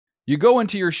You go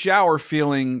into your shower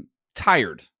feeling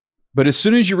tired, but as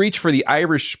soon as you reach for the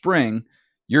Irish Spring,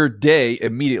 your day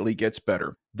immediately gets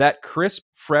better. That crisp,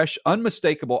 fresh,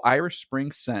 unmistakable Irish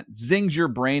Spring scent zings your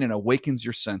brain and awakens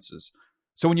your senses.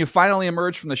 So when you finally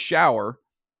emerge from the shower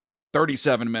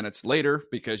 37 minutes later,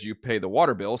 because you pay the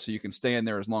water bill so you can stay in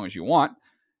there as long as you want,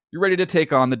 you're ready to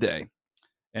take on the day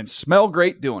and smell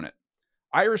great doing it.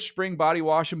 Irish Spring Body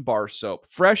Wash and Bar Soap.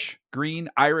 Fresh, green,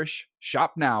 Irish.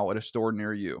 Shop now at a store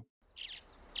near you.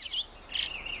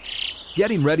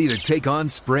 Getting ready to take on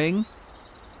spring?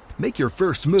 Make your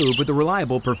first move with the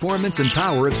reliable performance and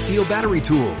power of Steel battery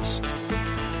tools.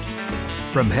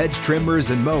 From hedge trimmers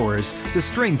and mowers to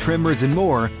string trimmers and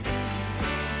more,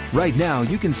 right now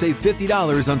you can save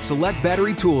 $50 on select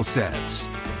battery tool sets.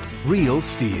 Real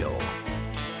Steel.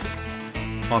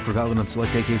 Offer valid on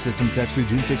select AK system sets through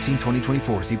June 16,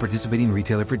 2024. See participating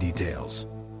retailer for details.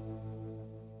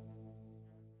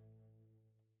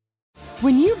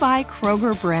 When you buy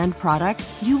Kroger brand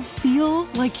products, you feel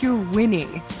like you're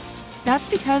winning. That's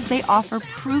because they offer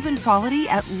proven quality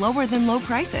at lower than low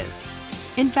prices.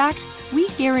 In fact, we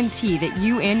guarantee that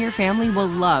you and your family will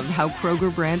love how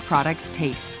Kroger brand products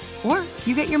taste, or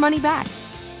you get your money back.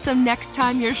 So next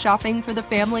time you're shopping for the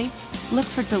family, look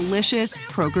for delicious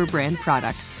Kroger brand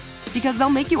products, because they'll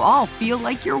make you all feel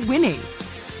like you're winning.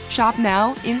 Shop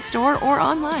now, in-store, or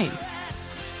online.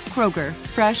 Kroger,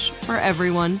 fresh for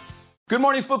everyone. Good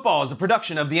Morning Football is a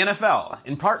production of the NFL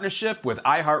in partnership with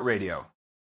iHeartRadio.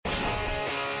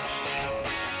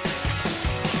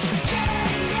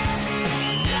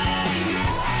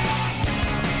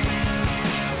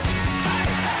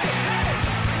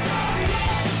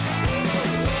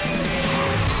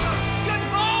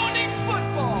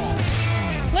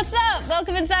 What's up?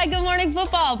 Welcome inside Good Morning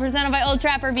Football, presented by Old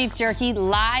Trapper Beef Jerky,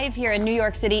 live here in New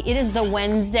York City. It is the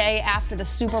Wednesday after the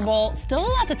Super Bowl. Still a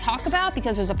lot to talk about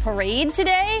because there's a parade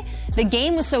today. The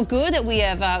game was so good that we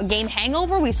have a game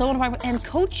hangover. We still want to talk about and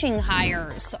coaching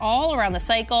hires all around the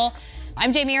cycle.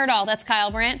 I'm Jamie Erdahl. That's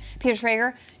Kyle Brandt, Peter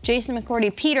Schrager, Jason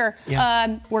McCourty. Peter,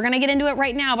 yes. We're going to get into it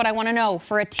right now, but I want to know,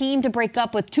 for a team to break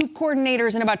up with two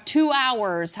coordinators in about 2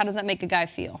 hours, how does that make a guy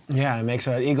feel? Yeah, it makes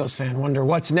an Eagles fan wonder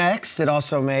what's next. It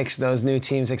also makes those new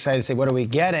teams excited to say, what are we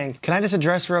getting? Can I just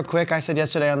address real quick? I said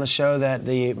yesterday on the show that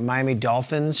the Miami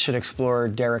Dolphins should explore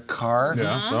Derek Carr.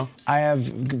 Yeah, so? I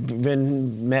have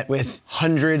been met with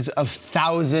hundreds of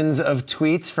thousands of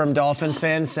tweets from Dolphins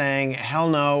fans saying, hell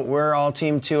no, we're all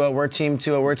Team Tua, we're Team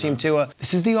Tua, we're Team Tua.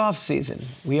 This is the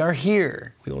offseason. We are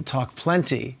here. We will talk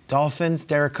plenty. Dolphins,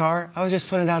 Derek Carr. I was just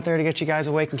putting it out there to get you guys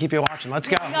awake and keep you watching. Let's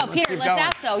go. Peter, let's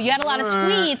ask, though. You had a lot of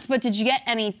tweets, but did you get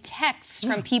any texts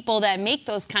from people that make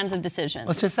those kinds of decisions?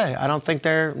 Let's just say, I don't think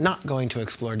they're not going to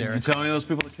explore Derek. You telling those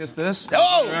people to kiss this? Oh!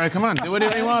 All right, come on. Do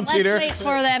whatever you want, Peter. Let's wait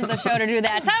for the end of the show to do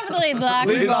that. Time for the lead block.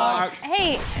 Lead block.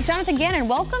 Hey, Jonathan Gannon,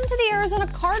 welcome to the Arizona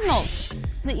Cardinals.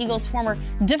 The Eagles' former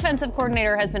defensive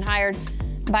coordinator has been hired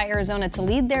by Arizona to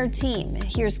lead their team.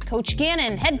 Here's Coach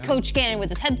Gannon, head Coach Gannon, with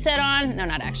his headset on. No,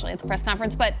 not actually at the press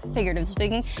conference, but figuratively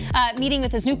speaking, meeting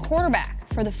with his new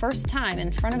quarterback for the first time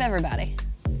in front of everybody.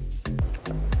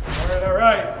 All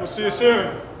right. We'll see you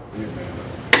soon.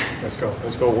 Let's go.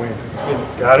 Let's go win.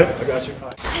 Got it? I got you.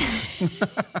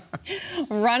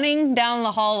 Running down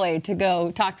the hallway to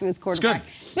go talk to his quarterback.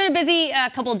 It's been a busy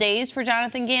couple days for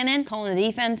Jonathan Gannon, calling the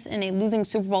defense in a losing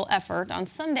Super Bowl effort on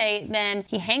Sunday. Then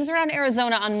he hangs around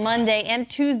Arizona on Monday and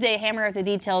Tuesday, hammering out the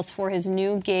details for his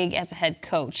new gig as a head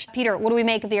coach. Peter, what do we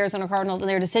make of the Arizona Cardinals and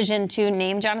their decision to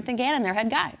name Jonathan Gannon their head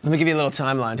guy? Let me give you a little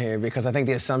timeline here, because I think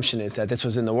the assumption is that this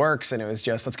was in the works and it was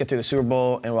just, let's get through the Super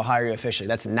Bowl and we'll hire you officially.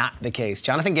 That's not the case.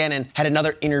 Jonathan Gannon had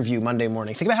another interview Monday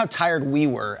morning. Think about how tired we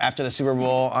were after the Super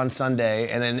Bowl on Sunday,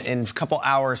 and then in a couple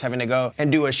hours having to go and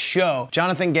do a show.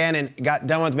 Jonathan Gannon got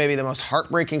done with maybe the most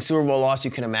heartbreaking Super Bowl loss you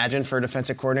can imagine for a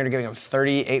defensive coordinator, giving him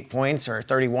 38 points or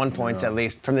 31 points at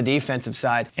least from the defensive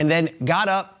side, and then got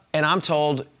up, and I'm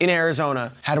told in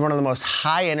Arizona, had one of the most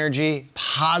high energy,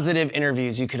 positive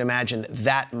interviews you could imagine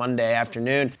that Monday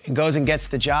afternoon, and goes and gets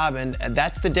the job. And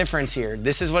that's the difference here.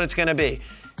 This is what it's going to be.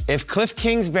 If Cliff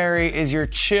Kingsbury is your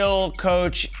chill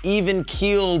coach,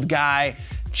 even-keeled guy,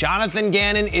 Jonathan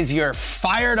Gannon is your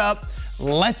fired up,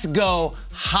 let's go,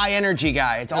 high energy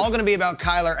guy. It's all going to be about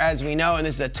Kyler, as we know, and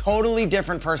this is a totally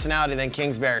different personality than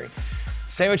Kingsbury.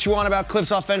 Say what you want about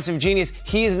Cliff's offensive genius.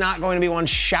 He is not going to be one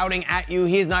shouting at you.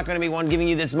 He is not going to be one giving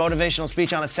you this motivational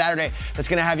speech on a Saturday that's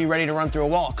going to have you ready to run through a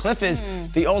wall. Cliff is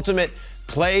the ultimate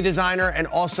play designer and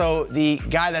also the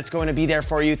guy that's going to be there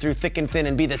for you through thick and thin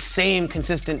and be the same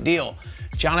consistent deal.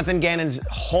 Jonathan Gannon's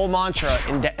whole mantra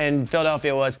in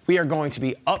Philadelphia was, we are going to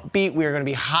be upbeat, we are going to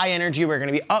be high energy, we're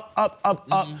going to be up.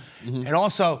 And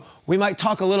also, we might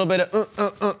talk a little bit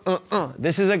of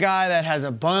This is a guy that has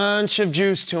a bunch of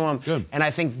juice to him. Good. And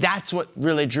I think that's what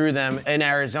really drew them in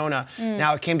Arizona.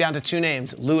 Now, it came down to 2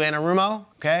 names. Lou Anarumo,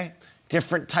 okay?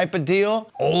 Different type of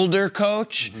deal, older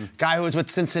coach, guy who was with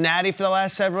Cincinnati for the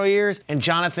last several years, and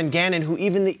Jonathan Gannon, who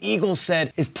even the Eagles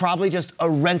said is probably just a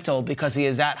rental because he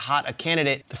is that hot a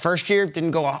candidate. The first year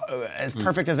didn't go as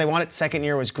perfect as they wanted. Second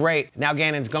year was great. Now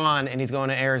Gannon's gone, and he's going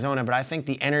to Arizona, but I think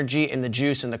the energy and the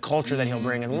juice and the culture that he'll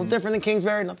bring is a little different than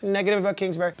Kingsbury. Nothing negative about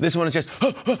Kingsbury. This one is just,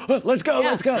 let's go.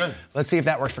 Good. Let's see if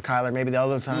that works for Kyler. Maybe the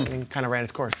other time kind of ran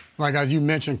its course. Like, as you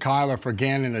mentioned, Kyler, for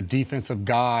Gannon, a defensive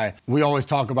guy, we always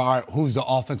talk about, all right, who's the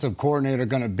offensive coordinator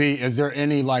going to be? Is there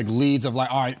any, leads of, all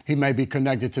right, he may be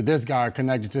connected to this guy or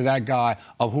connected to that guy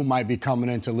of who might be coming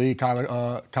in to lead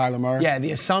Kyler Murray? Yeah,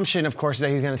 the assumption, of course, is that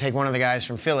he's going to take one of the guys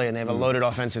from Philly, and they have a loaded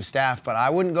offensive staff. But I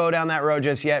wouldn't go down that road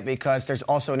just yet because there's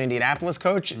also an Indianapolis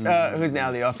coach who's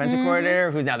now the offensive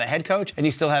coordinator, who's now the head coach, and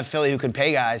you still have Philly who could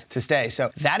pay guys to stay. So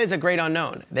that is a great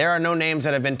unknown. There are no names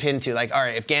that have been pinned to, all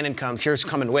right, if Gannon comes, here's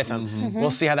coming with him.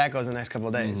 We'll see how that goes in the next couple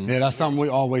of days. Yeah, that's something we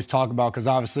always talk about because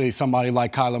obviously somebody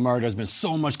like Kyler Murray, there's been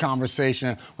so much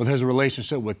conversation with his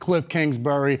relationship with Cliff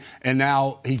Kingsbury, and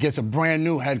now he gets a brand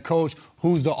new head coach.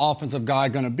 Who's the offensive guy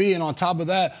going to be? And on top of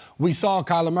that, we saw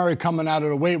Kyler Murray coming out of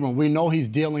the weight room. We know he's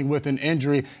dealing with an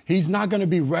injury. He's not going to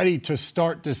be ready to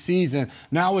start the season.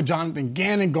 Now with Jonathan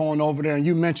Gannon going over there, and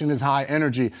you mentioned his high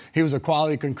energy, he was a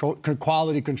quality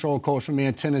control coach for me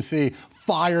in Tennessee,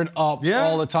 fired up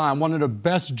all the time. One of the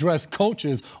best-dressed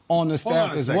coaches on the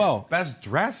staff as well. Best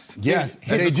dressed? Yes.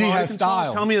 JG has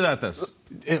style. Tell me about this.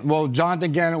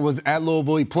 Jonathan Gannon was at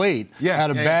Louisville. He played.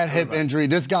 Had a bad hip injury.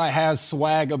 This guy has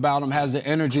swag about him, has the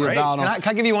energy about him.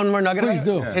 Can I give you one more nugget? Please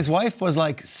do. His wife was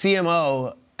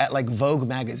CMO at Vogue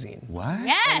magazine. What?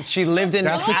 Yes. And she lived in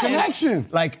That's the connection.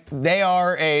 They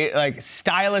are a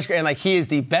stylish, and he is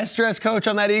the best dressed coach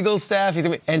on that Eagles staff.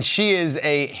 And she is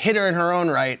a hitter in her own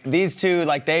right. These two,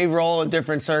 they roll in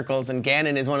different circles, and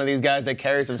Gannon is one of these guys that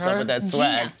carries himself with that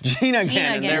swag. Gina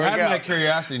Gannon. There You we had go. my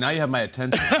curiosity. Now you have my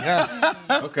attention. Yes.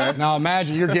 Okay. Now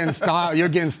imagine you're getting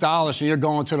stylish and you're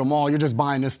going to the mall. You're just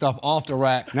buying this stuff off the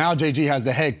rack. Now JG has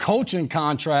the head coaching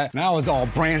contract. Now it's all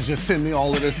brands just send me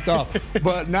all of this stuff.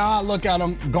 But now I look at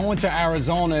him going to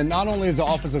Arizona, and not only is the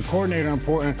offensive coordinator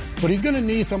important, but he's going to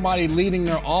need somebody leading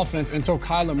their offense until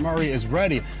Kyler Murray is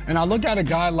ready. And I look at a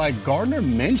guy like Gardner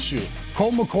Minshew.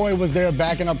 Colt McCoy was there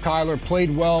backing up Kyler, played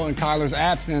well in Kyler's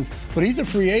absence, but he's a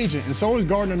free agent, and so is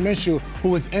Gardner Minshew, who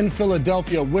was in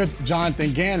Philadelphia with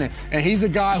Jonathan Gannon. And he's a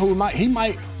guy who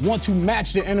might want to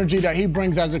match the energy that he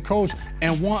brings as a coach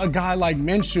and want a guy like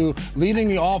Minshew leading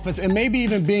the offense and maybe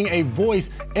even being a voice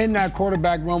in that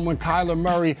quarterback room when Kyler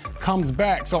Murray comes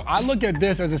back. So I look at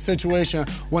this as a situation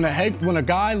when a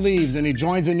guy leaves and he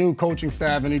joins a new coaching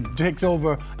staff and he takes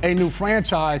over a new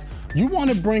franchise, you want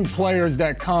to bring players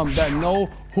that know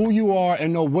who you are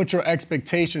and know what your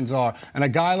expectations are. And a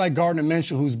guy like Gardner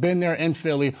Minshew, who's been there in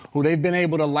Philly, who they've been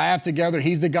able to laugh together,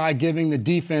 he's the guy giving the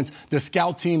defense the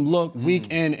scout team look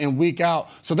week in and week out.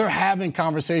 So they're having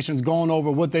conversations going over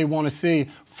what they want to see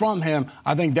from him.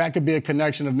 I think that could be a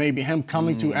connection of maybe him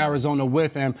coming to Arizona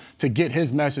with him to get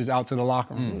his message out to the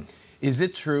locker room. Is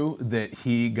it true that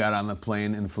he got on the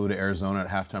plane and flew to Arizona at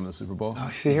halftime of the Super Bowl?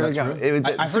 Oh, see, here we go.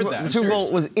 I heard that. The Super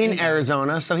Bowl was in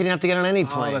Arizona, so he didn't have to get on any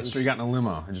plane. Oh, that's true. He got in a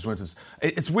limo and just went to.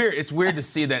 It's weird. It's weird to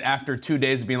see that after 2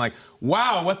 days of being like,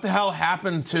 wow, what the hell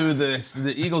happened to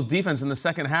the Eagles defense in the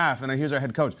second half? And here's our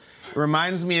head coach. It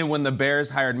reminds me of when the Bears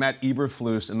hired Matt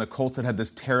Eberflus and the Colts had this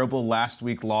terrible last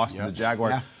week loss to the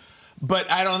Jaguars. Yeah.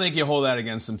 But I don't think you hold that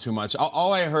against him too much.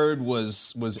 All I heard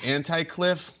was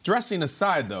anti-Cliff. Dressing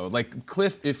aside, though,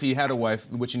 Cliff, if he had a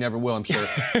wife, which he never will, I'm sure,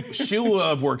 she will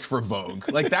have worked for Vogue.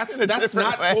 That's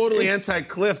not totally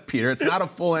anti-Cliff, Peter. It's not a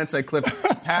full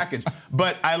anti-Cliff package.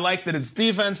 But I like that it's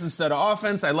defense instead of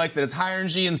offense. I like that it's high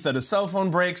energy instead of cell phone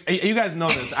breaks. You guys know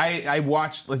this. I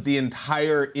watched the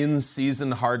entire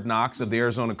in-season Hard Knocks of the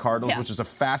Arizona Cardinals, which is a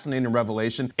fascinating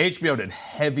revelation. HBO did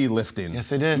heavy lifting. Yes,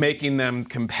 they did. Making them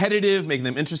competitive, making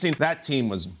them interesting. That team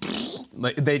was,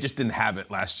 they just didn't have it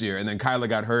last year, and then Kyler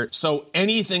got hurt. So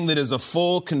anything that is a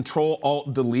full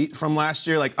Control-Alt-Delete from last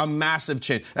year, a massive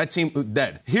change. That team,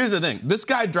 dead. Here's the thing. This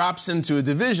guy drops into a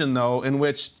division, though, in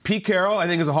which Pete Carroll, I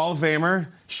think, is a Hall of Famer.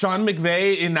 Sean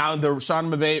McVay, and now the Sean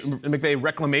McVay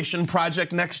Reclamation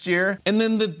Project next year, and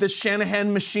then the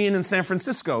Shanahan machine in San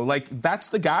Francisco. Like, that's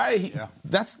the guy.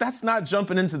 That's not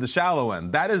jumping into the shallow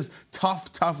end. That is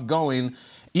tough going.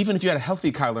 Even if you had a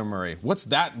healthy Kyler Murray, what's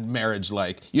that marriage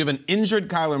like? You have an injured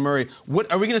Kyler Murray.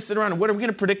 What are we going to sit around and what are we going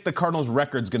to predict the Cardinals'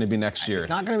 record's going to be next year? It's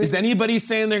not going to be. Is anybody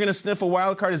saying they're going to sniff a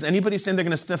wild card? Is anybody saying they're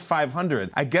going to sniff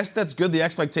 500? I guess that's good. The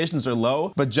expectations are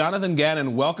low. But Jonathan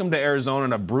Gannon, welcome to Arizona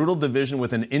in a brutal division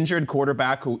with an injured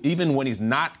quarterback who, even when he's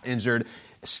not injured,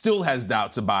 still has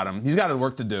doubts about him. He's got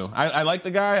work to do. I like the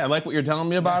guy. I like what you're telling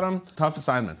me about him. Tough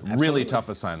assignment. Absolutely. Really tough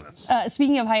assignment.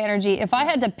 Speaking of high energy, if I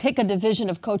had to pick a division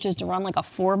of coaches to run like a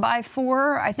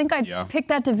 4x4, I think I'd pick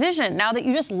that division. Now that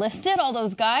you just listed all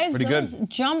those guys, pretty those good.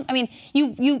 Jump. I mean,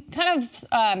 you kind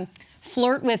of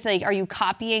flirt with, like, are you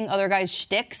copying other guys'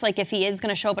 shticks? Like, if he is going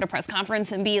to show up at a press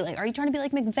conference and be like, are you trying to be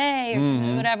like McVay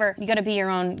or whatever? You got to be your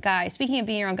own guy. Speaking of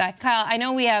being your own guy, Kyle, I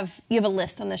know you have a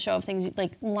list on the show of things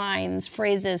like lines,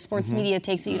 phrases, sports media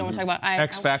takes that you don't want to talk about.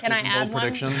 X Factors can I and add bold one?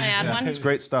 predictions. Can I add one? It's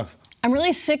great stuff. I'm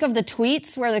really sick of the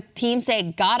tweets where the team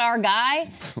say, got our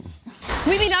guy. Can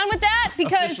we be done with that?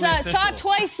 Because saw it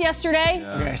twice yesterday.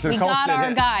 Okay, so we Colts got did our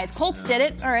it. guy. The Colts did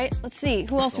it. All right, let's see.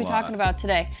 Who else are we talking about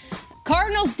today?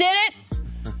 Cardinals did it.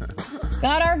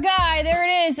 Got our guy. There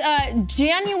it is.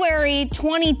 January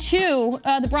 22,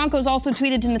 the Broncos also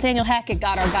tweeted to Nathaniel Hackett,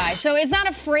 got our guy. So it's not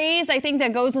a phrase, I think,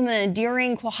 that goes in the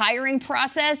endearing hiring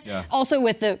process. Yeah. Also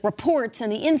with the reports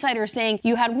and the insiders saying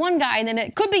you had one guy, and then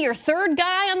it could be your third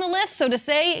guy on the list. So to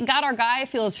say got our guy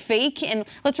feels fake, and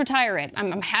let's retire it.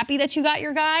 I'm happy that you got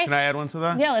your guy. Can I add one to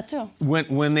that? Yeah, let's do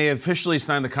it. When they officially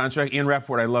signed the contract, Ian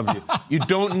Rappaport, I love you. You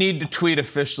don't need to tweet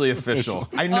officially official.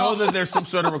 I know that there's some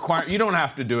sort of requirement. You don't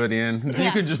have to do it, Ian. You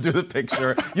can just do the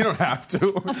picture. You don't have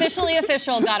to. Officially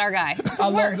official, got our guy. I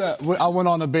love that. I went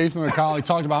on the basement with Kyle. He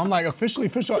talked about it. I'm like, officially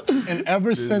official. And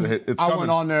ever since I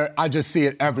went on there, I just see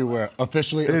it everywhere.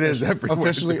 Officially official. It is everywhere.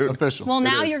 Officially official. Well,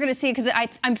 now you're going to see it because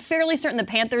I'm fairly certain the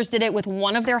Panthers did it with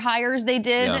one of their hires they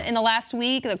did in the last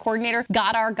week. The coordinator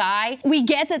got our guy. We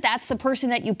get that that's the person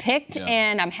that you picked,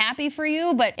 and I'm happy for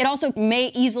you, but it also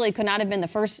could not have been the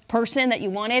first person that you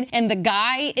wanted. And the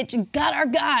guy, it got our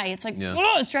guy. It's like,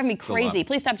 oh, it's driving me crazy.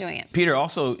 Please stop doing it. Peter,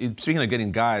 also, speaking of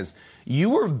getting guys, you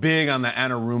were big on the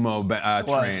Anarumo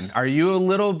train. Are you a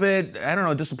little bit, I don't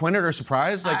know, disappointed or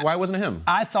surprised? Like, why wasn't it him?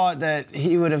 I thought that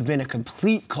he would have been a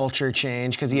complete culture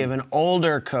change because you have an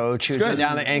older coach who's been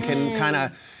down there and can kind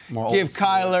of give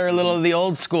Kyler a little of the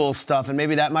old school stuff, and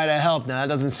maybe that might have helped. Now, that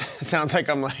doesn't sound like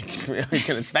I'm like going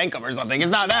to spank him or something.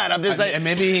 It's not that. I'm just like... And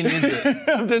maybe he needs it.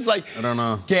 I'm just like... I don't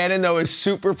know. Gannon, though, is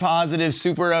super positive,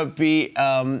 super upbeat,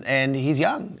 and he's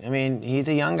young. I mean, he's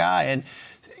a young guy. And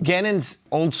Gannon's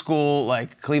old school,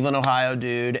 like, Cleveland, Ohio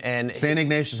dude. And St.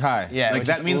 Ignatius High. Yeah. Like,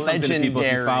 that means something to people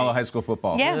if you follow high school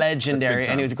football. Yeah. Legendary.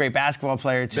 And he was a great basketball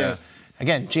player, too. Yeah.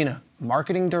 Again, Gina,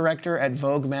 marketing director at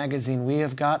Vogue magazine. We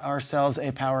have got ourselves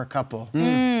a power couple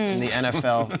in the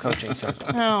NFL coaching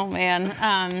circle. Oh, man.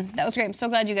 That was great. I'm so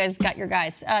glad you guys got your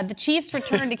guys. The Chiefs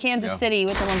returned to Kansas City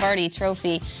with the Lombardi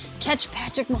Trophy. Catch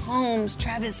Patrick Mahomes,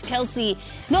 Travis Kelce,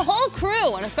 the whole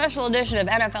crew on a special edition of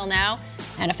NFL Now.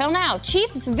 NFL Now,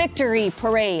 Chiefs Victory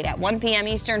Parade at 1 p.m.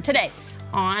 Eastern today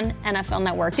on NFL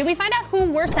Network. Did we find out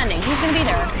who we're sending? Who's going to be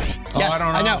there? Yes,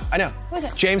 I don't know. I know. Who is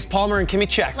it? James Palmer and Kimmy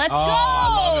Chex. Let's go!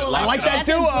 I love it. I like that That's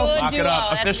a duo. good Lock it duo.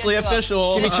 up. That's a Officially good duo. official.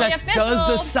 Kimmy Officially Chex official. does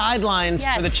the sidelines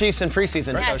for the Chiefs in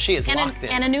preseason, so she is locked in.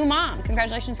 And a new mom.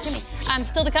 Congratulations, Kimmy.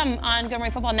 Still to come on Good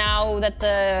Morning Football now that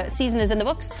the season is in the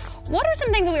books. What are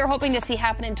some things that we were hoping to see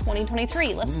happen in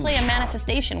 2023? Let's play a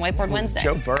manifestation, Whiteboard Wednesday.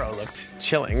 Joe Burrow looked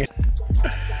chilling.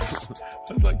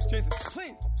 I was like, Jason,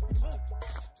 please.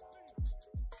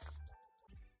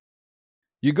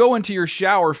 You go into your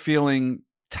shower feeling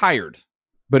tired,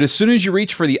 but as soon as you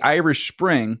reach for the Irish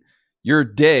Spring, your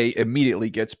day immediately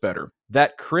gets better.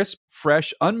 That crisp,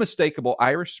 fresh, unmistakable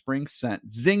Irish Spring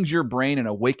scent zings your brain and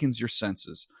awakens your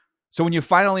senses. So when you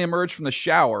finally emerge from the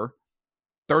shower,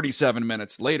 37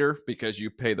 minutes later, because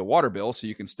you pay the water bill so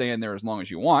you can stay in there as long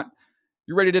as you want,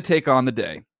 you're ready to take on the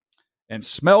day and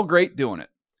smell great doing it.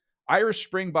 Irish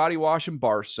Spring Body Wash and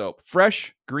Bar Soap.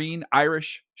 Fresh, green,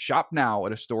 Irish. Shop now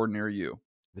at a store near you.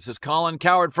 This is Colin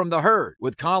Cowherd from The Herd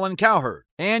with Colin Cowherd.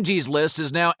 Angie's List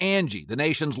is now Angie, the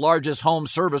nation's largest home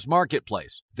service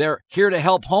marketplace. They're here to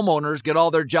help homeowners get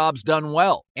all their jobs done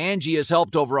well. Angie has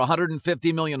helped over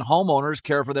 150 million homeowners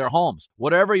care for their homes.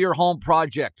 Whatever your home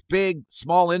project, big,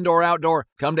 small, indoor, outdoor,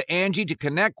 come to Angie to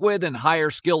connect with and hire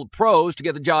skilled pros to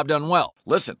get the job done well.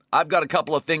 Listen, I've got a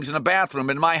couple of things in a bathroom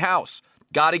in my house.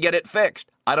 Gotta get it fixed.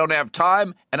 I don't have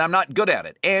time, and I'm not good at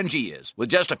it. Angie is. With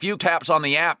just a few taps on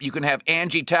the app, you can have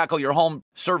Angie tackle your home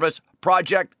service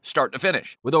project start to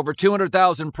finish. With over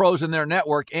 200,000 pros in their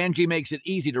network, Angie makes it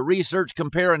easy to research,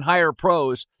 compare, and hire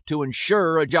pros to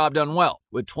ensure a job done well.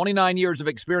 With 29 years of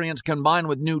experience combined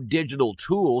with new digital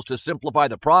tools to simplify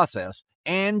the process,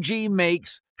 Angie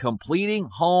makes completing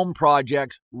home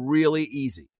projects really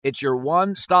easy. It's your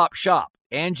one-stop shop.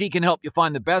 Angie can help you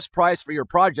find the best price for your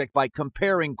project by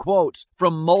comparing quotes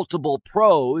from multiple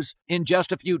pros in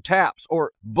just a few taps,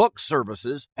 or book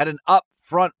services at an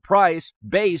upfront price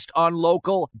based on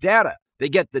local data. They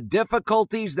get the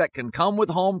difficulties that can come with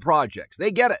home projects.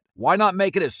 They get it. Why not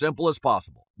make it as simple as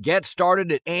possible? Get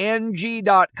started at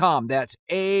Angie.com. That's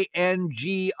ANGI.com,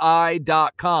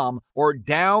 or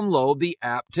download the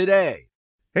app today.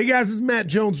 Hey guys, this is Matt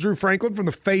Jones, Drew Franklin from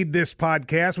the Fade This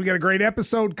podcast. We got a great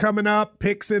episode coming up,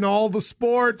 picks in all the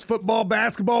sports, football,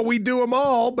 basketball, we do them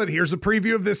all, but here's a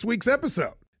preview of this week's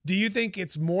episode. Do you think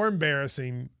it's more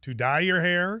embarrassing to dye your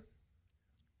hair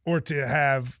or to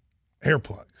have hair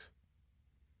plugs?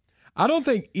 I don't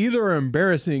think either are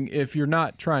embarrassing if you're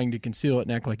not trying to conceal it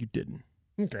and act like you didn't.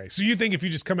 Okay, so you think if you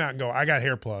just come out and go, I got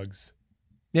hair plugs.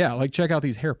 Yeah, like check out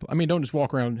these hair plugs. I mean, don't just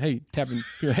walk around, hey, tapping,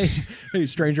 hey,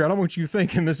 stranger, I don't want you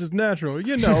thinking this is natural.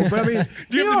 You know, but I mean,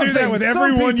 do you have to do that with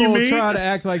everyone you meet? Try to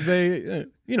act like they,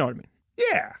 you know what I mean?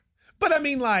 Yeah. But I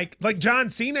mean, like John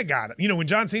Cena got it. You know, when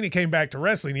John Cena came back to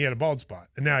wrestling, he had a bald spot,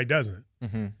 and now he doesn't.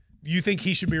 Mm-hmm. You think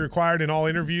he should be required in all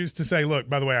interviews to say, look,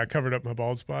 by the way, I covered up my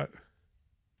bald spot?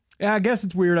 Yeah, I guess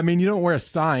it's weird. I mean, you don't wear a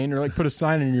sign or like put a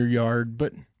sign in your yard,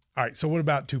 but. All right, so what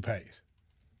about toupees?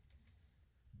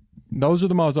 Those are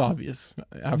the most obvious.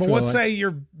 But let's say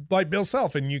you're like Bill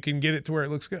Self and you can get it to where it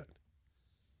looks good.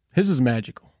 His is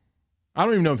magical. I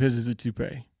don't even know if his is a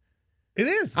toupee. It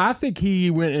is. I think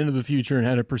he went into the future and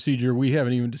had a procedure we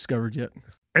haven't even discovered yet.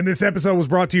 And this episode was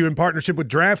brought to you in partnership with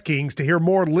DraftKings. To hear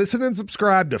more, listen and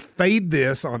subscribe to Fade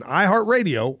This on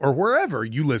iHeartRadio or wherever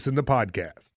you listen to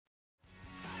podcasts.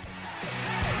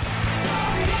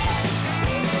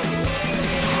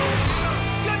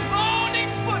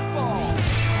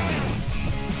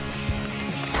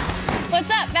 What's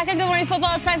up? Back at Good Morning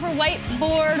Football. It's time for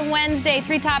Whiteboard Wednesday.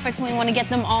 3 topics, and we want to get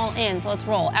them all in, so let's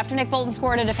roll. After Nick Bolton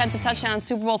scored a defensive touchdown in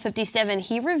Super Bowl 57,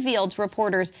 he revealed to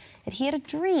reporters that he had a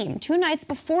dream 2 nights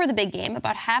before the big game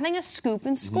about having a scoop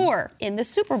and score in the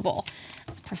Super Bowl.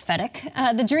 It's prophetic.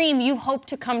 The dream you hope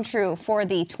to come true for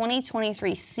the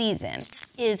 2023 season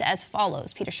is as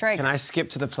follows. Peter Schrager. Can I skip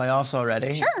to the playoffs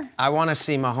already? Sure. I want to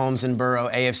see Mahomes and Burrow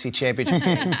AFC Championship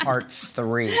game Part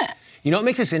 3. You know what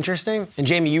makes this interesting? And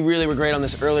Jamie, you really were great on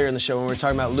this earlier in the show when we were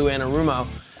talking about Lou Anarumo.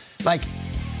 Like,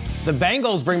 the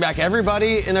Bengals bring back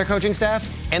everybody in their coaching staff,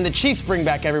 and the Chiefs bring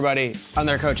back everybody on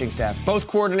their coaching staff. Both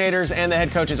coordinators and the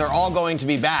head coaches are all going to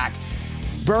be back.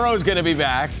 Burrow's going to be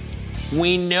back.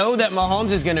 We know that Mahomes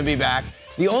is going to be back.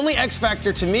 The only X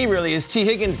factor to me really is T.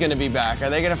 Higgins going to be back. Are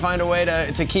they going to find a way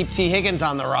to keep T. Higgins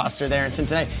on the roster there in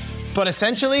Cincinnati? But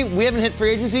essentially, we haven't hit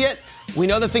free agency yet. We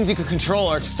know the things you could control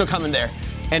are still coming there.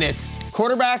 And it's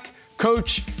quarterback,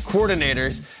 coach,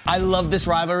 coordinators. I love this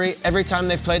rivalry. Every time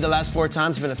they've played the last 4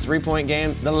 times, it's been a 3-point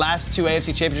game. The last 2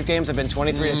 AFC Championship games have been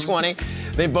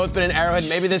 23-20. They've both been in Arrowhead.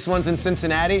 Maybe this one's in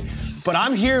Cincinnati. But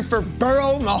I'm here for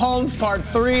Burrow Mahomes Part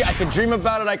 3. I can dream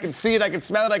about it. I can see it. I can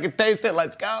smell it. I can taste it.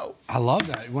 Let's go. I love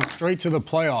that. It went straight to the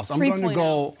playoffs. I'm going to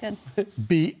go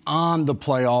beyond the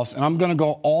playoffs, and I'm going to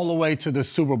go all the way to the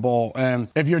Super Bowl. And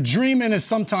if you're dreaming,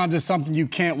 sometimes it's something you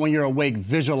can't, when you're awake,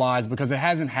 visualize because it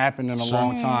hasn't happened in a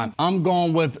long time. I'm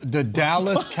going with the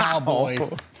Dallas Cowboys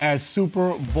as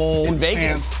Super Bowl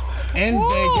champs. In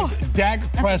Vegas,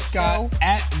 Dak Prescott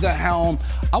at the helm.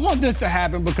 I want this to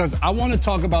happen because I want to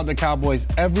talk about the Cowboys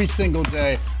every single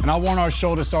day, and I want our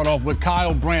show to start off with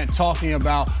Kyle Brandt talking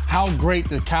about how great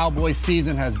the Cowboys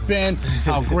season has been,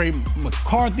 how great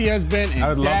McCarthy has been,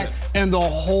 and Dak, and the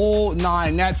whole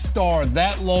 9, that star,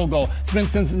 that logo. It's been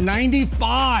since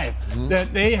 95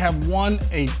 that they have won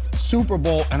a Super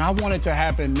Bowl, and I want it to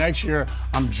happen next year.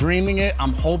 I'm dreaming it.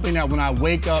 I'm hoping that when I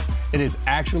wake up, it is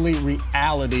actually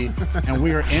reality. And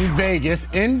we are in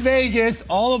Vegas,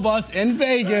 all of us in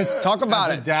Vegas. Talk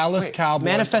about it. Dallas Cowboys.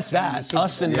 Manifest that.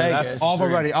 Us in Vegas.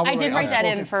 Already. I did write that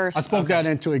in first. I spoke that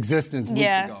into existence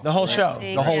weeks ago. The whole show.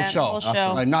 The whole show.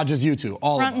 Like, not just you two.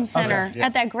 All front of us. and center.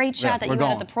 At that great shot that you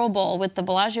had at the Pro Bowl with the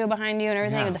Bellagio behind you and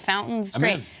everything, with the fountains. It's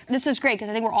great. This is great because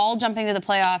I think we're all jumping to the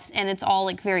playoffs, and it's all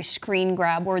like very screen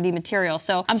grab worthy be material.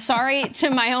 So I'm sorry to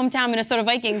my hometown Minnesota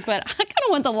Vikings, but I kind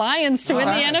of want the Lions to win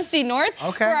the NFC North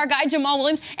for our guy Jamal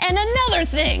Williams. And another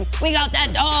thing, we got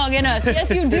that dog in us.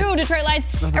 Yes, you do, Detroit Lions.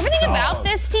 Everything about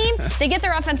this team, they get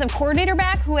their offensive coordinator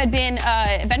back, who had been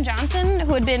Ben Johnson,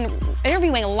 who had been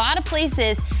interviewing a lot of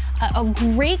places. A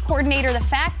great coordinator. The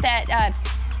fact that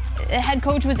the head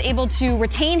coach was able to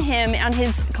retain him on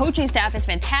his coaching staff is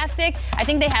fantastic. I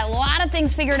think they had a lot of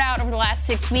things figured out over the last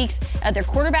 6 weeks. Their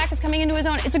quarterback is coming into his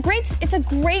own. It's a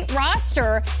great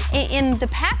roster. In the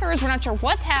Packers, we're not sure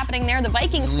what's happening there. The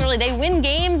Vikings, clearly, they win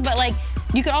games, but like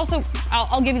you could also,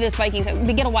 I'll give you this Vikings.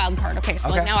 They get a wild card. Okay, so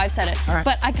like now I've said it. Right.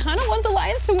 But I kind of want the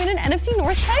Lions to win an NFC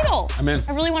North title.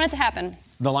 I really want it to happen.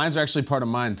 The Lions are actually part of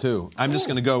mine, too. I'm just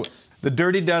going to go. The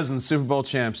Dirty Dozen Super Bowl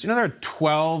champs. You know there are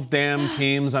 12 damn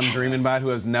teams I'm dreaming about who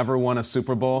has never won a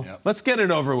Super Bowl? Yep. Let's get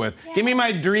it over with. Give me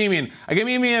my dreaming. Give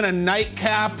me in a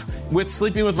nightcap with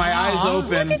sleeping with my eyes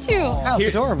open. Look at you. Oh, it's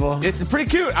adorable. It's pretty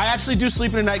cute. I actually do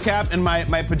sleep in a nightcap, and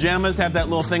my pajamas have that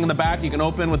little thing in the back you can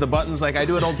open with the buttons. Like I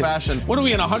do it old-fashioned. What are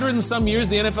we in 100 and some years,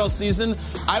 the NFL season?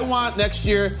 I want next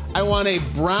year, I want a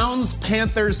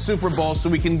Browns-Panthers Super Bowl so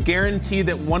we can guarantee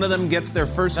that one of them gets their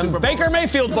first Super Bowl. Baker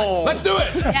Mayfield Bowl. Let's do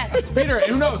it. Yes. Peter,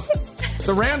 who knows?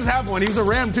 The Rams have one. He was a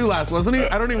Ram too last, wasn't he?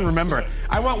 I don't even remember.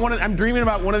 I'm dreaming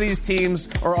about one of these teams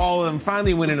or all of them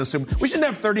finally winning a Super Bowl. We shouldn't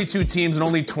have 32 teams and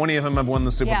only 20 of them have won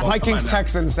the Super Bowl. Vikings,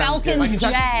 Texans, Falcons,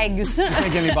 Jags. I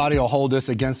think anybody will hold this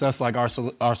against us, like our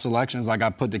selections. Like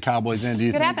I put the Cowboys in. Do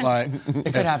you think like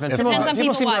it could happen?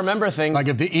 People seem to remember things. Like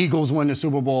if the Eagles win the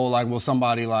Super Bowl, like will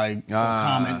somebody like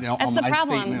comment? That's the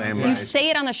problem. You say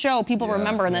it on the show, people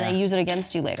remember, and then they use it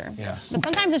against you later. Yeah. But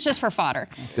sometimes it's just for fodder.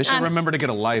 They should remember to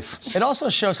get a life. It also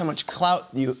shows how much clout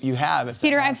you have.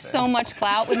 Peter, I have so much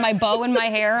clout with my bow and my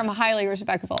hair. I'm highly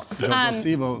respectful. She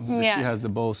has the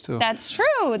bows too. That's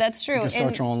true. That's true. You can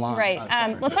start your own line.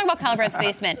 Right. Let's talk about Kyle Brett's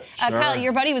basement. Kyle,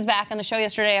 your buddy was back on the show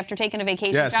yesterday after taking a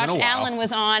vacation. Yeah, Josh Allen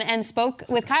was on and spoke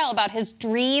with Kyle about his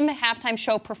dream halftime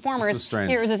show performers.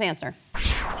 Here was his answer.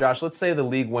 Josh, let's say the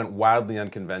league went wildly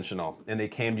unconventional and they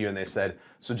came to you and they said,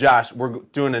 so Josh, we're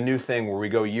doing a new thing where we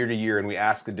go year to year and we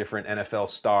ask a different NFL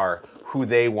star who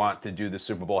they want to do the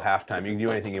Super Bowl halftime. You can do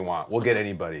anything you want. We'll get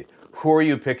anybody. Who are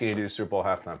you picking to do Super Bowl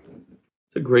halftime?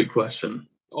 It's a great question.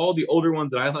 All the older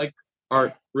ones that I like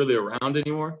aren't really around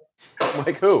anymore.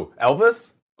 Like who?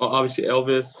 Elvis? Oh, obviously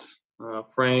Elvis,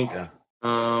 Frank. Yeah.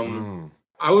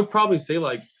 I would probably say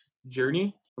like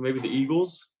Journey or maybe the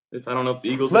Eagles. I don't know if the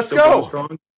Eagles are still going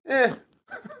strong.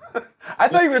 I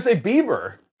thought you were going to say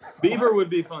Bieber. Bieber would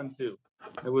be fun too.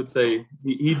 I would say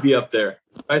he'd be up there.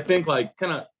 I think like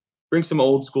kind of bring some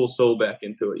old school soul back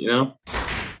into it, you know?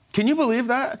 Can you believe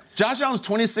that? Josh Allen's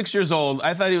 26 years old.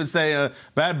 I thought he would say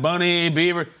Bad Bunny,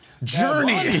 Bieber.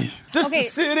 Journey. Just the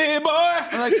city, boy.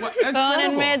 Like, Born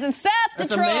and raised in South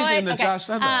Detroit. That's amazing that Josh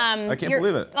said that. I can't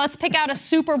believe it. Let's pick out a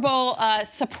Super Bowl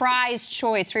surprise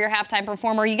choice for your halftime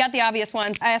performer. You got the obvious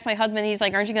ones. I asked my husband, he's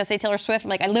like, aren't you going to say Taylor Swift? I'm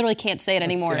like, I literally can't say it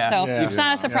anymore. It's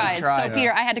not a surprise. So,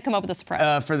 Peter, I had to come up with a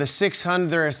surprise. For the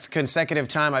 600th consecutive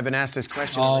time I've been asked this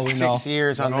question over 6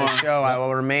 years on this show, I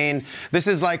will remain. This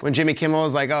is like when Jimmy Kimmel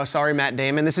is like, oh, sorry, Matt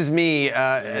Damon. This is me,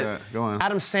 go on.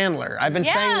 Adam Sandler. I've been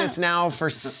saying this now for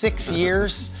 6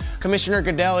 years. Commissioner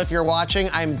Goodell, if you're watching,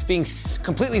 I'm being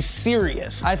completely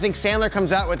serious. I think Sandler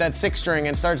comes out with that 6-string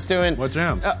and starts doing... What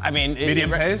jams?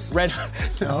 Medium pace? Red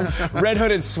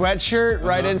hooded sweatshirt,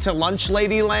 right into Lunch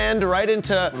Lady Land, right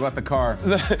into... What about the car?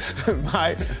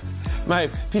 My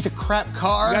piece of crap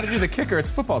car. You got to do the kicker. It's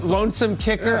football. Lonesome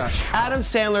kicker. Yeah. Adam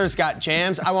Sandler's got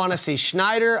jams. I want to see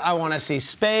Schneider. I want to see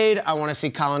Spade. I want to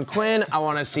see Colin Quinn. I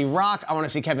want to see Rock. I want to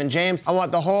see Kevin James. I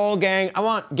want the whole gang. I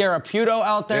want Garaputo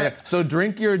out there. Yeah. So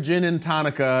drink your gin and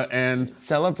tonica and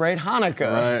celebrate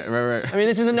Hanukkah. Right. I mean,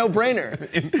 this is a no-brainer.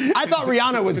 I thought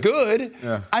Rihanna was good.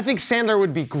 Yeah. I think Sandler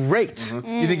would be great. Mm-hmm.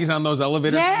 You think he's on those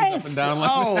elevators? Yes. Up and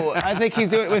down I think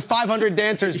he's doing it with 500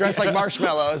 dancers dressed like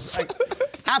marshmallows.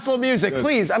 Apple Music,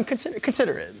 please. I'm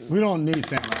consider it. We don't need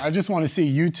Sandler. I just want to see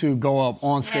you two go up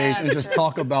on stage and just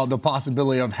talk about the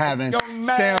possibility of having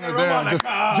Sandler there.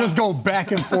 Just go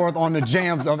back and forth on the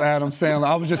jams of Adam Sandler.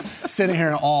 I was just sitting here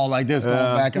in awe like this, going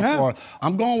back and forth.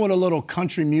 I'm going with a little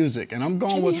country music, and I'm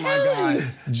going with my guy,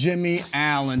 Jimmy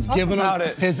Allen, giving him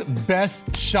his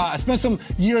best shot. I spent some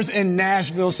years in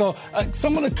Nashville, so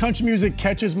some of the country music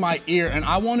catches my ear, and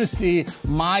I want to see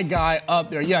my guy up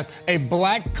there. Yes, a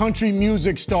black country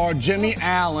music star, Jimmy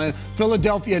Allen,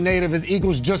 Philadelphia native. His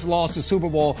Eagles just lost the Super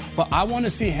Bowl, but I want to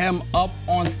see him up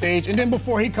on stage. And then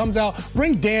before he comes out,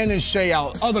 bring Dan and Shay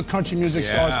out, other country music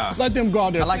stars. Let them go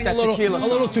out there, sing a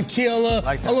little tequila,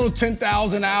 a little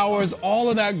 10,000 hours, all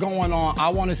of that going on. I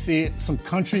want to see some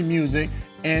country music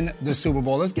in the Super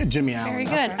Bowl. Let's get Jimmy Allen. Very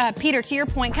good. Peter, to your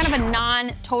point, kind of a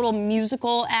non-total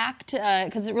musical act,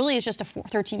 because it really is just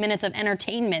 13 minutes of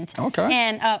entertainment. Okay.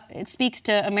 And it speaks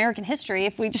to American history.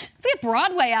 If we let's get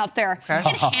Broadway out there. Okay.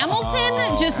 Can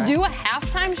Hamilton just do a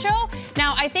halftime show?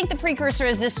 Now, I think the precursor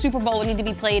is this Super Bowl would need to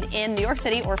be played in New York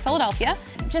City or Philadelphia.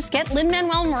 Just get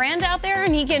Lin-Manuel Miranda out there,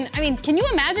 and he can, can you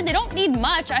imagine? They don't need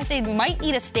much. I think they might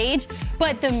need a stage,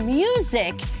 but the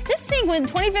music, this thing in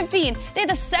 2015, they had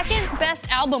the second best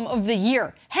album of the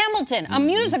year. Hamilton, a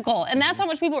musical, and that's how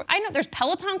much people. I know there's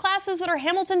Peloton classes that are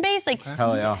Hamilton-based.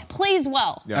 Hell yeah. Plays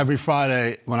well. Yeah. Every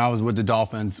Friday when I was with the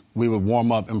Dolphins, we would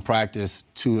warm up and practice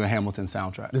to the Hamilton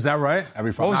soundtrack. Is that right?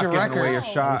 Every Friday. What was your record? Away your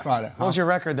shot. Every Friday. What was your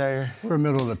record there? We were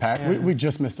middle of the pack. Yeah. We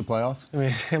just missed the playoffs.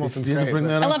 Hamilton's You great. bring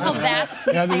that I up? love how that's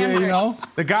the standard. You know?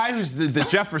 The guy who's the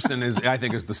Jefferson I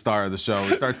think is the star of the show.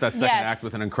 He starts that second act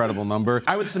with an incredible number.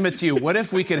 I would submit to you, what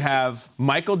if we could have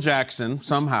Michael Jackson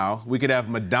somehow? We could have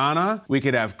Madonna. We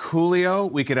could have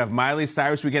Coolio. We could have Miley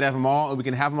Cyrus. We could have them all. We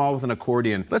can have them all with an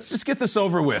accordion. Let's just get this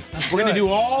over with. We're going to do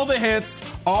all the hits,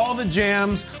 all the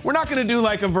jams. We're not going to do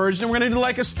like a virgin. We're going to do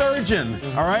like a sturgeon.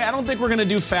 All right? I don't think we're going to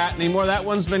do fat anymore. That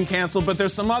one's been canceled. But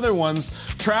there's some other ones.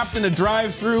 Trapped in a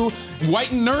drive-through.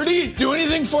 White and Nerdy. Do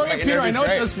anything for you, Peter? I know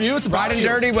it does for you. It's about White and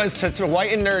Nerdy was to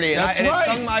White and Nerdy. That's and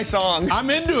right. it sung my song. I'm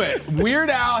into it. Weird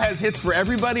Al has hits for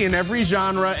everybody in every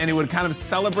genre, and it would kind of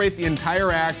celebrate the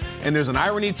entire act. And there's an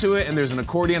irony to it, and there's an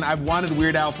accordion. I've wanted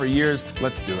Weird Al for years.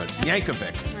 Let's do it.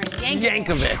 Yankovic.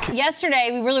 Yankovic. Yesterday,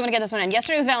 we really want to get this one in.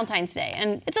 Yesterday was Valentine's Day,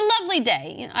 and it's a lovely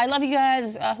day. I love you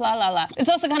guys, la la la. It's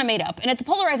also kind of made up, and it's a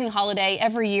polarizing holiday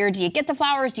every year. Do you get the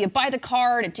flowers? Do you buy the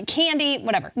card? Do you candy?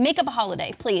 Whatever. Make up a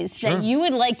holiday, please, that you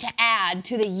would like to add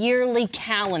to the yearly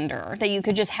calendar that you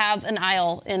could just have an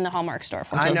aisle in the Hallmark store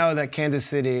for. I know that Kansas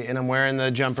City, and I'm wearing the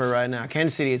jumper right now,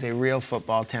 Kansas City is a real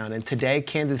football town, and today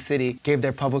Kansas City gave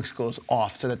their public schools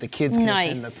off so that the kids can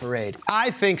attend the parade.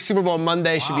 I think Super Bowl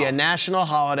Monday should be a national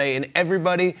holiday, and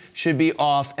everybody should be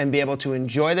off and be able to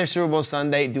enjoy their Super Bowl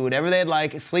Sunday, do whatever they'd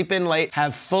like, sleep in late,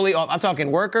 have fully off. I'm talking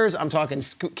workers, I'm talking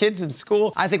kids in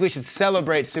school. I think we should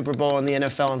celebrate Super Bowl in the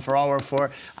NFL and for all we're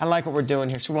for. I like what we're doing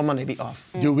here. Super Bowl Monday, be off.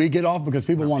 Do we get off because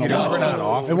people want to watch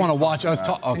us? They want to watch us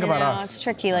talk. Think about us. It's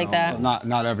tricky like that. So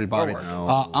not everybody.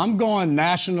 I'm going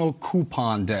National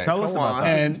Coupon Day. Tell us about that.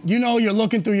 And you're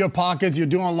looking through your pockets, you're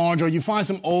doing laundry, or you find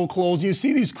some old clothes, you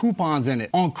see these coupons in it.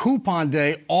 On Coupon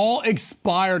Day, all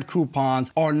expired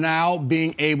coupons are now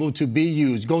being able to be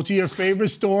used. Go to your favorite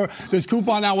store. This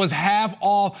coupon that was half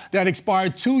off that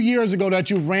expired 2 years ago that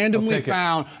you randomly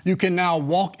found, you can now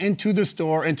walk into the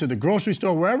store, into the grocery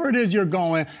store, wherever it is you're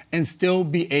going, and still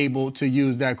be able to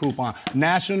use that coupon.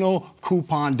 National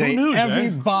Coupon Day.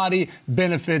 Everybody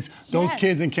benefits. Those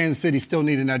kids in Kansas City still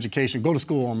need an education. Go to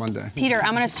school on Monday. Peter,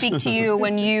 I'm going to speak to you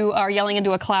when you are yelling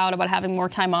into a cloud about having more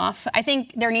time off. I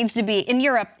think there needs to be, in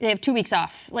Europe, they have 2 weeks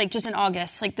off, just in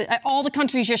August. All the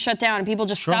countries just shut down and people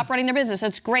just stop running their business.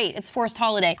 It's great. It's forced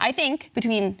holiday. I think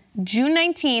between June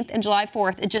 19th and July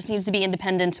 4th, it just needs to be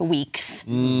Independence weeks.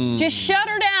 Just shut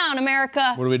her down,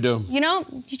 America. What do we do?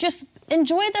 You just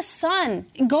enjoy the sun.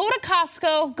 Go to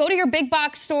Costco, go to your big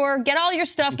box store, get all your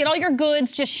stuff, get all your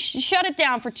goods, just shut it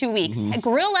down for 2 weeks.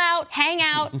 Grill out, hang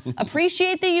out,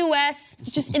 appreciate the U.S.,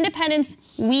 just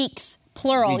Independence weeks.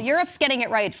 Plural. Europe's getting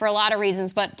it right for a lot of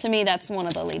reasons, but to me, that's one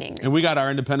of the leading reasons. And we got our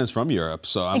independence from Europe,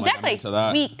 so I'm into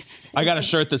that. Weeks. I got a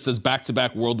shirt that says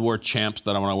back-to-back World War champs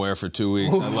that I want to wear for 2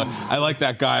 weeks. I like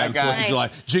that guy on 4th of July.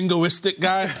 Jingoistic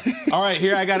guy. All right,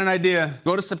 here I got an idea.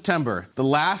 Go to September, the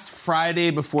last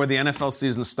Friday before the NFL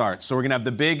season starts. So we're going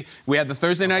to have we had the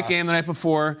Thursday night game the night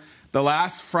before. The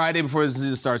last Friday before the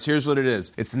season starts, here's what it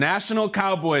is. It's National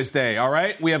Cowboys Day, all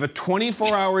right? We have a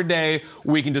 24-hour day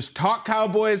where we can just talk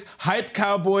Cowboys, hype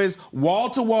Cowboys,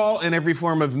 wall-to-wall in every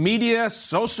form of media,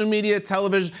 social media,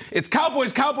 television. It's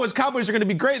Cowboys, Cowboys, Cowboys are going to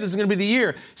be great. This is going to be the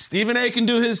year. Stephen A. can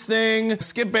do his thing.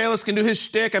 Skip Bayless can do his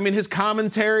shtick. His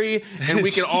commentary. And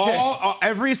we can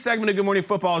every segment of Good Morning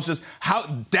Football is just how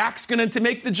Dak's going to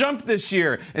make the jump this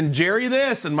year. And Jerry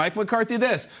this, and Mike McCarthy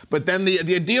this. But then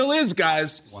the deal is,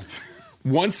 guys,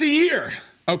 once a year.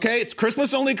 Okay,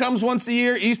 Christmas only comes once a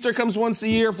year, Easter comes once a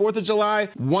year, 4th of July,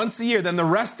 once a year. Then the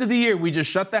rest of the year, we just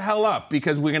shut the hell up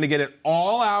because we're going to get it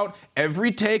all out.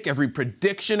 Every take, every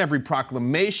prediction, every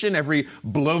proclamation, every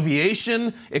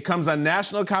bloviation, it comes on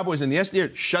National Cowboys. And yes,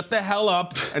 dear, shut the hell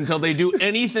up until they do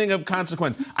anything of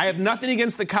consequence. I have nothing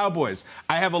against the Cowboys.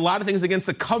 I have a lot of things against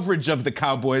the coverage of the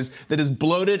Cowboys that is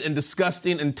bloated and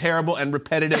disgusting and terrible and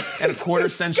repetitive and a quarter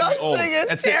century old.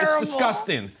 That's it. It's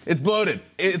disgusting. It's bloated.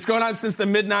 It's going on since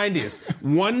the mid-90s.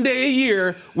 One day a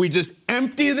year, we just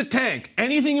empty the tank.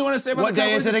 Anything you want to say about what the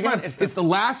Cowboys? What day is it again? It's the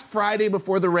last Friday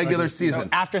before the regular season. So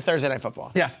after Thursday Night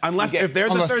Football. Yes, if they're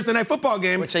the Thursday Night Football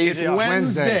game, it's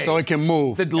Wednesday. So it can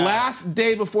move. The last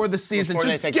day before the season.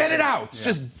 Just get it out. Yeah.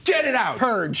 Just get it out.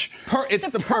 Purge. It's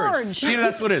the purge. You know,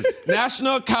 that's what it is.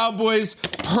 National Cowboys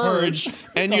Purge.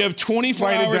 And you have 24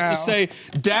 hours to say,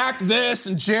 Dak this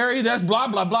and Jerry this, blah,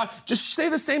 blah, blah. Just say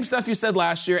the same stuff you said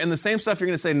last year and the same stuff you're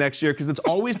going to say next year because it's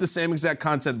always the same exact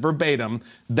content verbatim.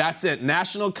 That's it.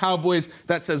 National Cowboys,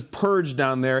 that says purge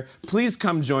down there. Please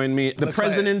come join me. The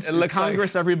president,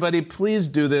 Congress, everybody, please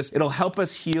do this. It'll help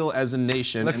us heal as a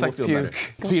nation and we'll feel better.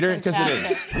 Peter, because it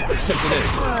is. It's because it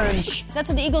is. Purge. That's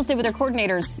what the Eagles did with their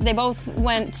coordinators. They both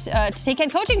went to take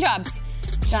head coaching jobs.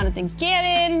 Jonathan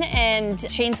Gannon and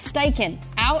Shane Steichen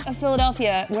out of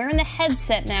Philadelphia, wearing the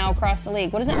headset now across the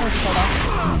league. What does it mean for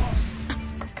Philadelphia?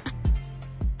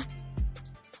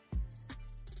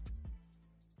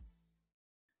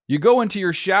 You go into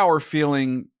your shower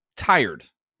feeling tired,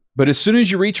 but as soon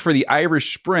as you reach for the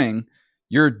Irish Spring,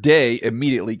 your day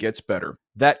immediately gets better.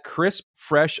 That crisp,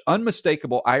 fresh,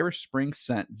 unmistakable Irish Spring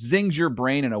scent zings your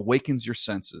brain and awakens your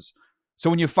senses. So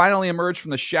when you finally emerge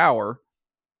from the shower,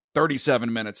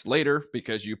 37 minutes later,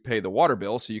 because you pay the water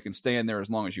bill so you can stay in there as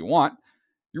long as you want,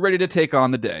 you're ready to take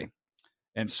on the day.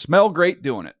 And smell great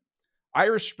doing it.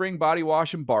 Irish Spring Body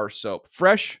Wash and Bar Soap.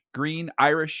 Fresh, green,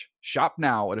 Irish. Shop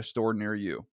now at a store near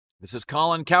you. This is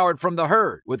Colin Cowherd from The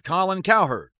Herd with Colin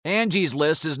Cowherd. Angie's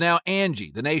List is now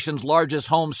Angie, the nation's largest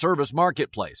home service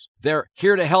marketplace. They're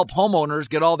here to help homeowners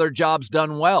get all their jobs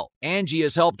done well. Angie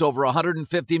has helped over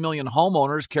 150 million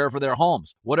homeowners care for their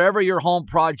homes. Whatever your home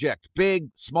project, big,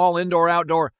 small, indoor,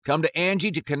 outdoor, come to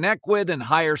Angie to connect with and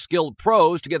hire skilled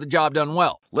pros to get the job done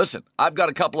well. Listen, I've got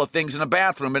a couple of things in a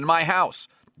bathroom in my house.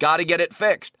 Got to get it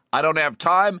fixed. I don't have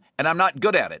time, and I'm not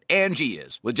good at it. Angie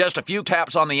is. With just a few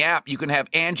taps on the app, you can have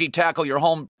Angie tackle your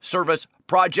home service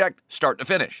project start to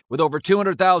finish. With over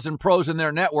 200,000 pros in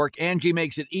their network, Angie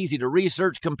makes it easy to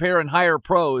research, compare, and hire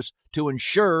pros to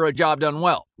ensure a job done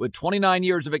well. With 29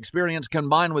 years of experience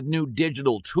combined with new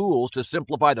digital tools to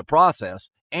simplify the process,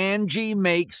 Angie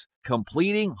makes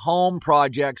completing home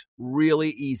projects really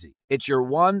easy. It's your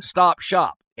one-stop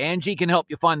shop. Angie can help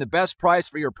you find the best price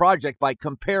for your project by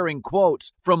comparing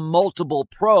quotes from multiple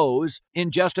pros in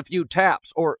just a few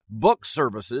taps, or book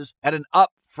services at an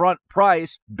upfront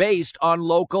price based on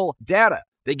local data.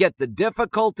 They get the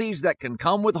difficulties that can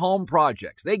come with home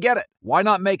projects. They get it. Why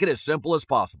not make it as simple as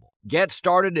possible? Get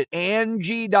started at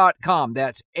Angie.com.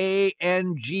 That's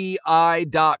ANGI.com,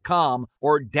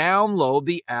 or download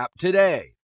the app today.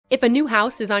 If a new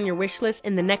house is on your wish list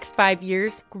in the next 5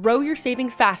 years, grow your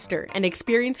savings faster and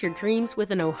experience your dreams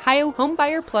with an Ohio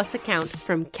Homebuyer Plus account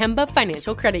from Kemba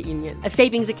Financial Credit Union. A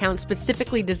savings account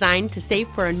specifically designed to save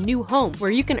for a new home,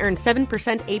 where you can earn 7%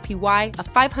 APY,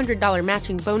 a $500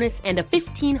 matching bonus, and a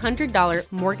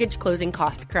 $1,500 mortgage closing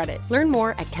cost credit. Learn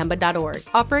more at Kemba.org.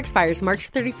 Offer expires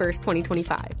March 31st,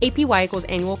 2025. APY equals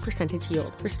annual percentage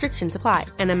yield. Restrictions apply.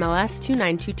 NMLS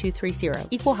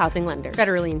 292230. Equal housing lender.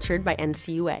 Federally insured by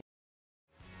NCUA.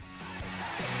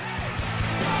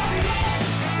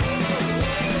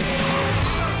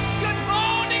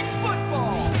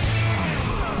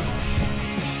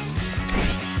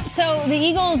 So the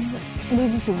Eagles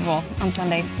lose the Super Bowl on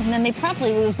Sunday, and then they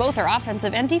promptly lose both their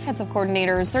offensive and defensive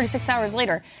coordinators 36 hours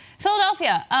later.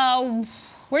 Philadelphia,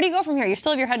 where do you go from here? You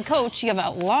still have your head coach. You have a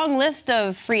long list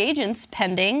of free agents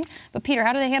pending. But, Peter,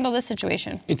 how do they handle this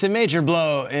situation? It's a major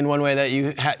blow in one way that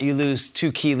you lose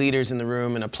two key leaders in the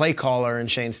room, and a play caller in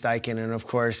Shane Steichen, and, of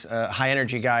course, a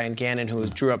high-energy guy in Gannon who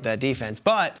drew up that defense.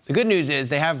 But the good news is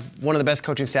they have one of the best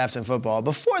coaching staffs in football.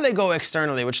 Before they go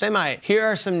externally, which they might, here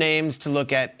are some names to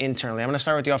look at internally. I'm going to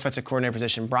start with the offensive coordinator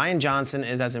position. Brian Johnson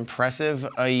is as impressive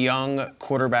a young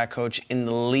quarterback coach in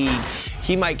the league.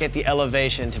 He might get the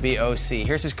elevation to be OC.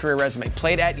 Here's his career resume.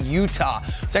 Played at Utah.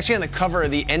 It's actually on the cover of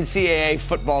the NCAA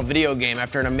football video game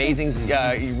after an amazing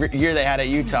year they had at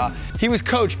Utah. He was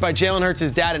coached by Jalen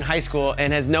Hurts' dad in high school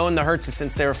and has known the Hurtses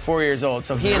since they were 4 years old.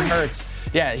 So he and Hurts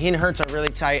are really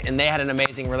tight, and they had an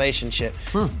amazing relationship.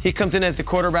 He comes in as the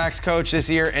quarterback's coach this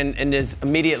year and is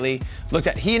immediately looked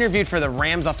at. He interviewed for the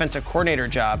Rams offensive coordinator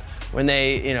job when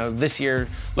they, this year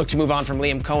looked to move on from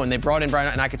Liam Cohen. They brought in Brian,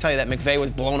 and I can tell you that McVay was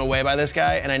blown away by this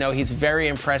guy, and I know he's very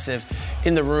impressive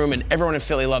in the room, and everyone in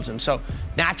Philly loves him. So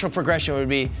natural progression would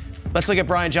be, let's look at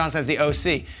Brian Johnson as the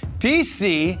OC.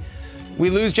 DC, we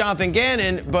lose Jonathan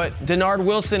Gannon, but Denard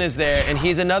Wilson is there, and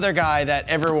he's another guy that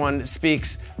everyone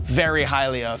speaks very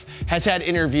highly of. Has had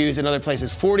interviews in other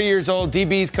places. 40 years old,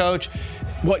 DB's coach.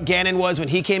 what Gannon was when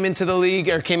he came into the league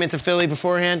or came into Philly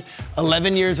beforehand.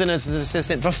 11 years in as an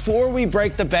assistant. Before we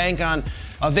break the bank on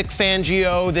a Vic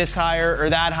Fangio, this hire or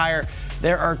that hire,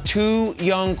 there are 2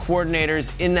 young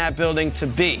coordinators in that building to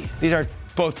be. These are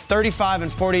both 35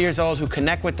 and 40 years old who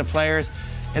connect with the players.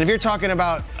 And if you're talking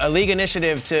about a league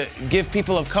initiative to give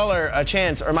people of color a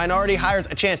chance or minority hires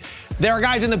a chance, there are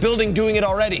guys in the building doing it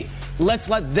already. Let's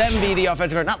let them be the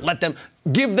offensive coordinator. Not let them,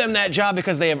 give them that job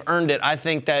because they have earned it. I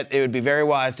think that it would be very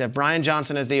wise to have Brian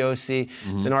Johnson as the OC,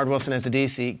 Denard Wilson as the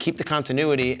DC, keep the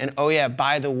continuity, and oh yeah,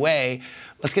 by the way,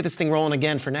 let's get this thing rolling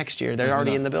again for next year. They're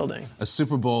already in the building. A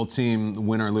Super Bowl team,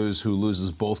 win or lose, who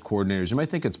loses both coordinators, you might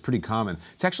think it's pretty common.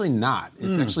 It's actually not.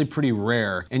 It's actually pretty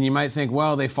rare. And you might think,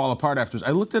 well, they fall apart afterwards.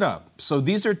 I looked it up. So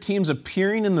these are teams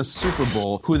appearing in the Super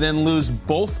Bowl who then lose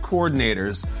both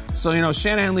coordinators. So,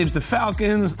 Shanahan leaves the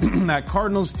Falcons, that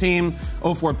Cardinals team,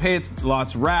 04 Patriots,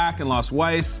 lost Rack and lost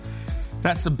Weiss.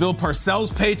 That's the Bill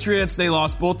Parcells Patriots. They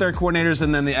lost both their coordinators,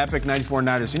 and then the epic 94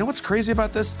 Niners. You know what's crazy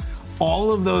about this?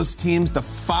 All of those teams the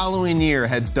following year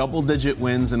had double-digit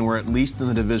wins and were at least in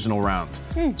the divisional round.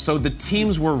 So the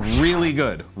teams were really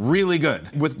good, really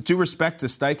good. With due respect to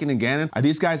Steichen and Gannon, are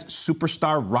these guys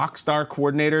superstar, rock star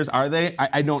coordinators? Are they?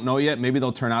 I don't know yet. Maybe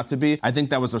they'll turn out to be. I think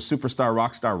that was a superstar,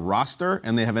 rock star roster,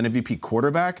 and they have an MVP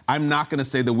quarterback. I'm not going to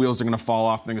say the wheels are going to fall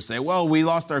off. They're going to say, well, we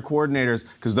lost our coordinators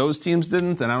because those teams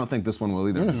didn't, and I don't think this one will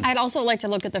either. I'd also like to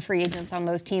look at the free agents on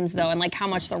those teams, though, and like how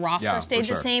much the roster stayed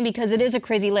for the same, because it is a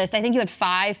crazy list. I think you had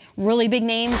 5 really big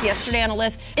names yesterday on a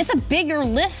list. It's a bigger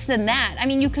list than that. I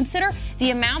mean, you consider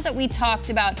the amount that we talked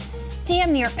about.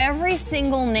 Damn near every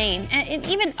single name, and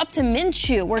even up to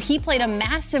Minshew, where he played a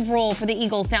massive role for the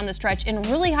Eagles down the stretch in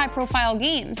really high-profile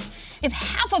games. If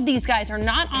half of these guys are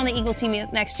not on the Eagles team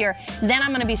next year, then I'm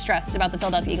going to be stressed about the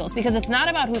Philadelphia Eagles, because it's not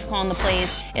about who's calling the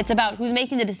plays. It's about who's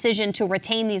making the decision to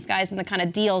retain these guys and the kind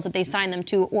of deals that they sign them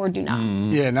to or do not.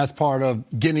 Yeah, and that's part of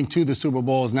getting to the Super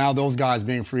Bowl is now those guys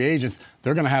being free agents,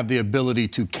 they're going to have the ability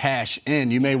to cash in.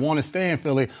 You may want to stay in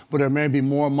Philly, but there may be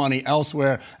more money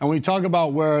elsewhere. And when you talk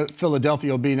about where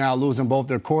Philadelphia will be now, losing both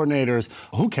their coordinators,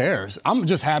 who cares? I'm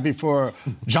just happy for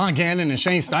John Gannon and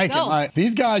Shane Steichen. Like,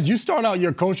 these guys, you start out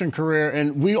your coaching career,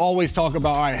 and we always talk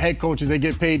about, all right, head coaches, they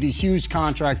get paid these huge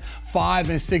contracts, 5- and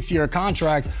 6-year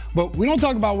contracts, but we don't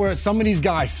talk about where some of these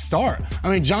guys start.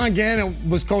 I mean, John Gannon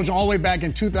was coaching all the way back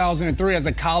in 2003 as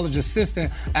a college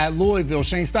assistant at Louisville.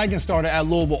 Shane Steichen started at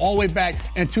Louisville all the way back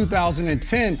in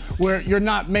 2010, where you're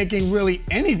not making really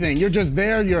anything. You're just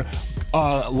there, you're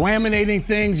laminating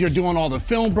things, you're doing all the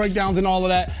film breakdowns and all of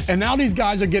that. And now these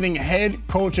guys are getting head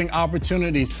coaching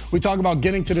opportunities. We talk about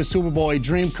getting to the Super Bowl, a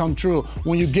dream come true.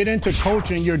 When you get into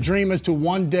coaching, your dream is to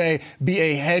one day be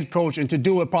a head coach and to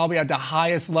do it probably at the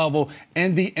highest level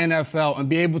in the NFL and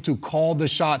be able to call the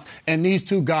shots. And these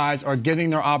 2 guys are getting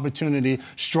their opportunity,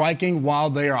 striking while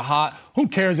they are hot. Who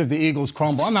cares if the Eagles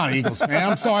crumble? I'm not an Eagles fan.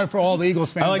 I'm sorry for all the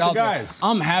Eagles fans I like out the guys. there.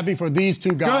 I'm happy for these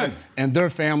 2 guys and their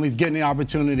families getting the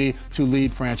opportunity to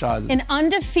lead franchises. An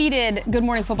undefeated Good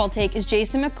Morning Football take is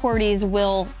Jason McCourty's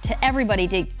will to everybody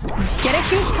to get a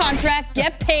huge contract,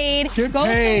 get paid, go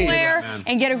somewhere,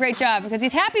 and get a great job, because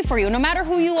he's happy for you, no matter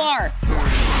who you are.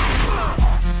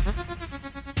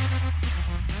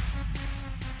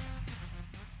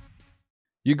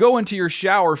 You go into your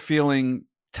shower feeling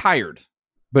tired,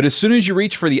 but as soon as you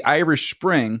reach for the Irish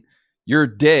Spring, your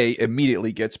day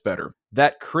immediately gets better.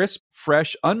 That crisp,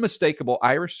 fresh, unmistakable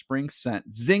Irish Spring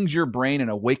scent zings your brain and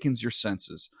awakens your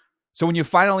senses. So when you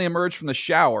finally emerge from the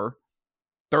shower,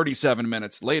 37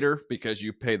 minutes later, because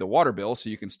you pay the water bill so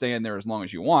you can stay in there as long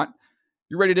as you want,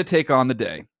 you're ready to take on the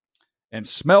day. And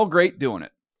smell great doing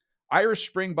it. Irish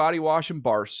Spring Body Wash and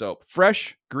Bar Soap.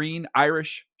 Fresh, green,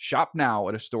 Irish. Shop now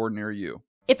at a store near you.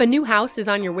 If a new house is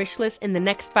on your wish list in the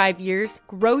next 5 years,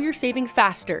 grow your savings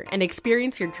faster and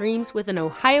experience your dreams with an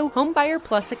Ohio Homebuyer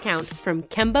Plus account from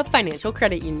Kemba Financial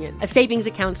Credit Union. A savings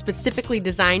account specifically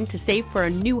designed to save for a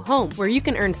new home, where you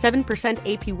can earn 7%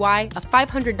 APY,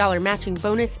 a $500 matching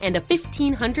bonus, and a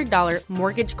 $1,500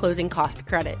 mortgage closing cost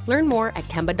credit. Learn more at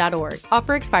Kemba.org.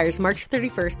 Offer expires March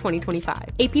 31st, 2025.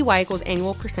 APY equals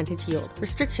annual percentage yield.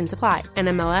 Restrictions apply.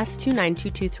 NMLS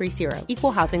 292230.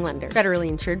 Equal housing lender. Federally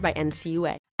insured by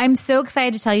NCUA. I'm so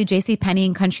excited to tell you JCPenney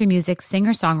and country music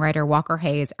singer-songwriter Walker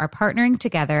Hayes are partnering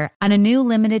together on a new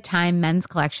limited-time men's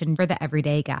collection for the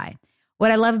everyday guy.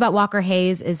 What I love about Walker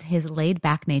Hayes is his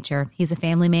laid-back nature. He's a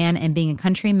family man, and being a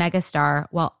country megastar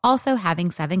while also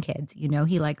having 7 kids, you know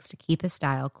he likes to keep his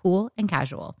style cool and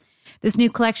casual. This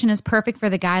new collection is perfect for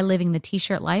the guy living the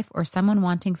t-shirt life or someone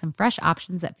wanting some fresh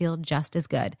options that feel just as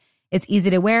good. It's easy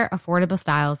to wear, affordable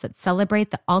styles that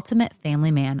celebrate the ultimate family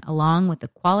man, along with the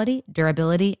quality,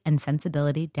 durability, and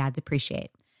sensibility dads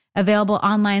appreciate. Available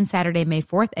online Saturday, May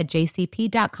 4th at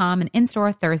jcp.com and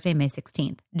in-store Thursday, May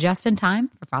 16th. Just in time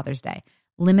for Father's Day.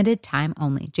 Limited time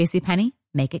only. JCPenney,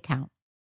 make it count.